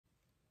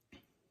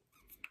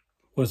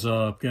What's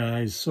up,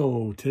 guys?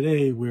 So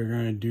today we're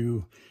going to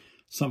do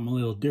something a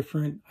little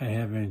different. I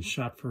haven't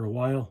shot for a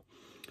while.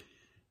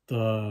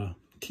 The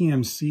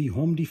TMC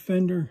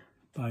Homedefender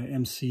by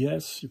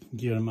MCS. You can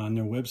get them on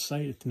their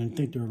website. I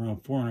think they're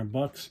around 400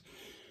 bucks.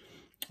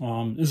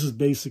 This is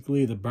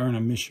basically the Burn a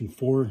Mission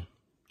 4.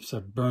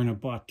 Except Burn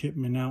bought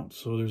Tipman out,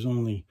 so there's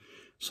only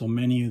so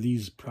many of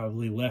these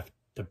probably left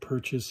to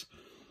purchase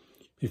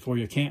before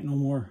you can't no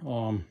more.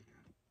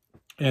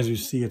 As you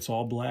see, it's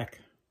all black.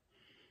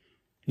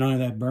 None of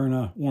that Burn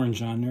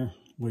orange on there,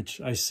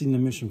 which I seen the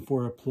Mission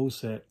 4 up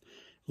close at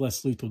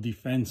Less Lethal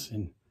Defense,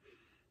 and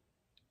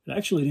it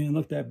actually didn't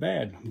look that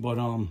bad. But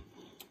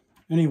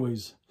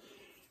anyways,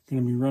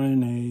 gonna be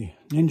running a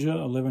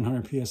Ninja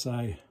 1100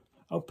 psi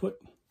output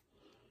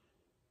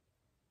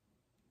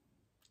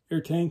air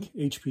tank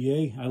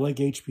HPA. I like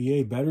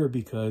HPA better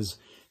because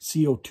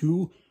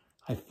CO2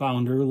 I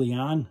found early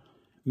on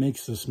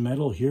makes this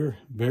metal here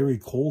very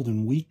cold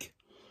and weak.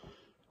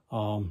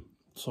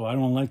 So I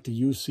don't like to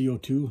use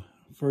CO2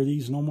 for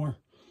these no more.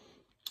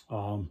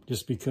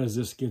 Just because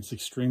this gets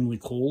extremely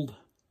cold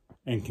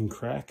and can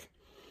crack.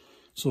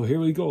 So here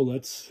we go.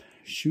 Let's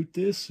shoot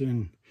this.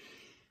 And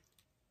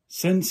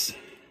since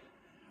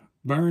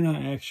Burn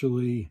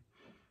actually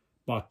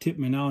bought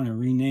Tipman out and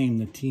renamed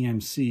the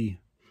TMC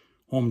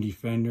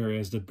Homedefender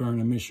as the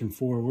Burn a Mission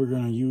 4, we're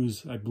going to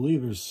use, I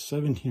believe there's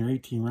 17 or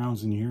 18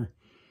 rounds in here.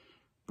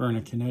 Burn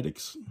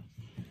Kinetics.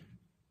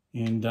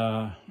 And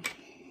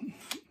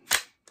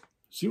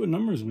see what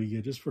numbers we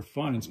get just for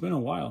fun. It's been a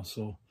while,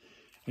 so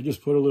I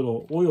just put a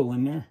little oil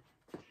in there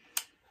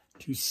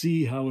to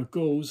see how it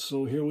goes.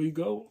 So here we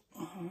go.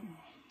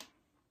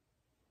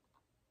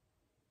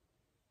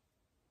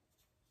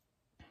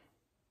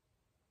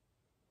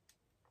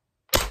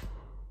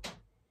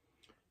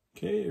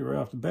 Okay, right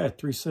off the bat,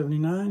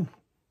 379.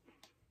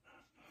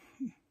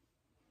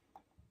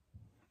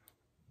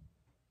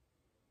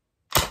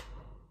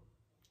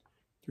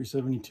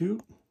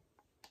 $372.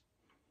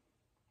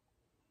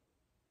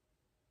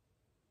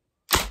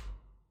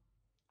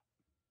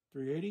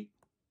 $380.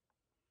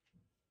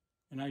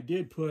 And I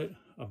did put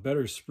a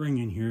better spring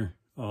in here.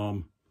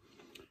 I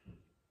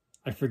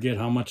forget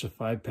how much a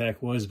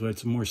 5-pack was, but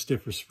it's a more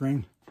stiffer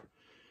spring.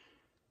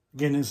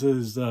 Again, this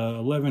is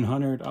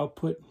 1100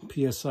 output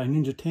PSI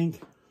Ninja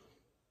tank.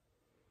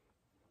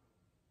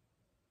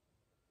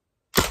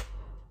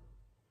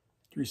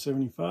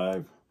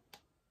 $375.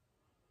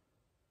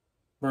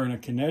 Burn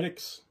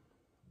Kinetics.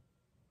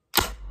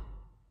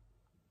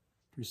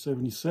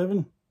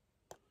 $377.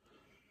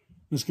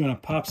 I'm just going to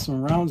pop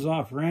some rounds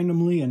off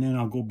randomly, and then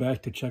I'll go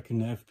back to checking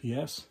the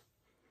FPS.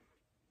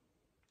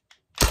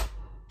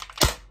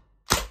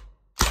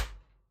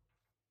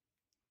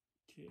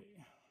 Okay.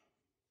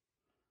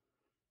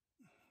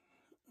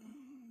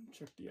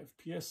 Check the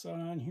FPS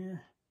on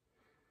here.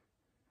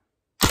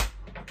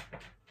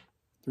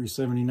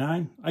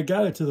 379. I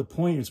got it to the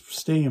point it's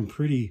staying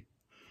pretty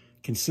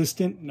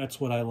consistent, and that's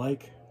what I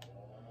like.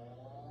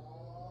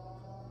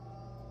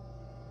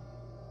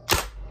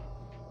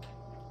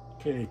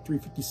 Okay,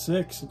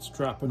 356, it's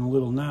dropping a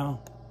little now.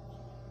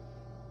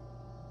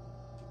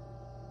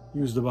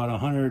 Used about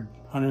 100,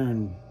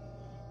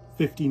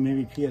 150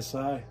 maybe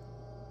PSI.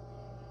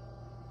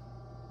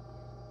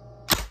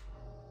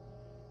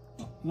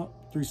 Nope,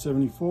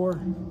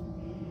 374.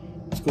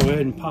 Let's go ahead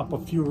and pop a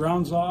few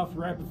rounds off,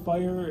 rapid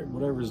fire,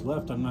 whatever's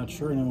left, I'm not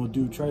sure, and then we'll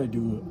try to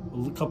do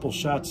a couple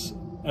shots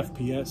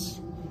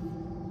FPS.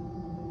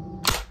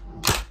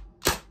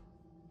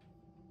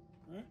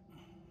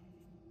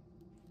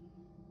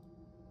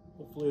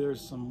 Hopefully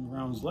there's some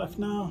rounds left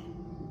now.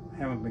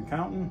 Haven't been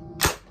counting.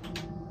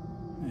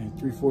 And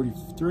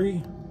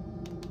 343.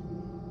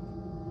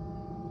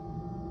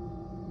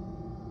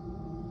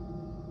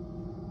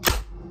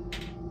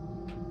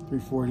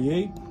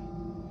 $348.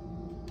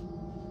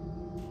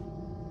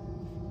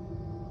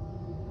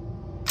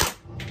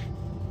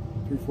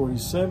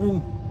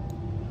 $347.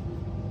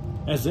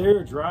 As the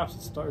air drops,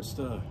 it starts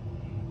to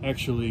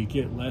actually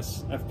get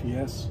less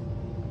FPS.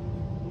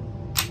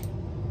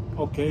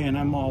 Okay, and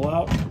I'm all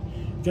out.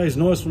 You guys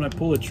notice when I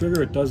pull the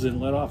trigger, it doesn't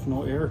let off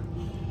no air.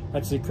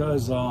 That's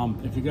because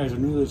if you guys are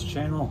new to this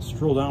channel,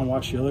 scroll down and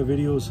watch the other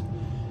videos.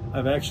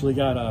 I've actually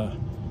got a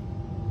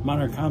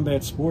Modern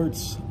Combat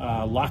Sports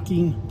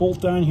locking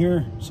bolt on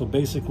here. So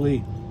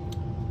basically,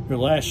 your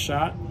last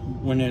shot,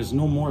 when there's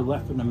no more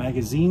left in the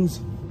magazines,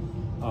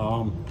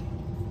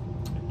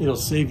 it'll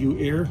save you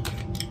air.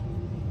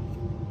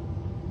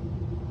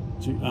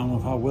 I don't know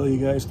how well you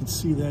guys can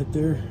see that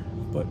there,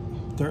 but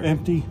they're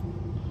empty.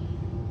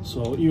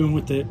 So even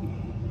with it,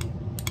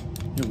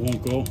 it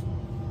won't go.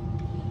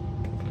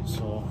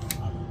 So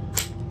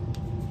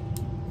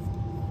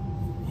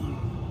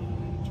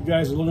if you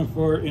guys are looking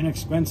for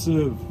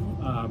inexpensive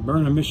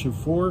Burn a Mission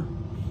 4,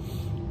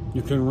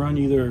 you can run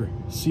either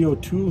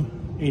CO2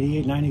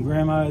 88-90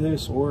 gram out of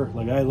this, or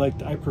like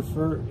I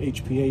prefer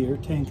HPA air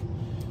tank.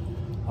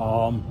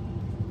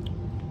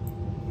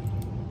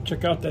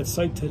 Check out that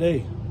site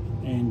today,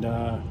 and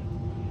I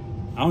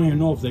don't even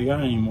know if they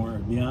got any more,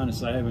 to be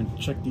honest. I haven't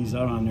checked these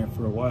out on there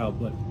for a while,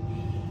 but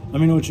let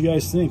me know what you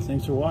guys think.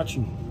 Thanks for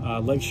watching.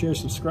 Like, share,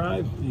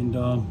 subscribe, and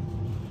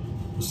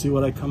we'll see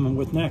what I come in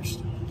with next.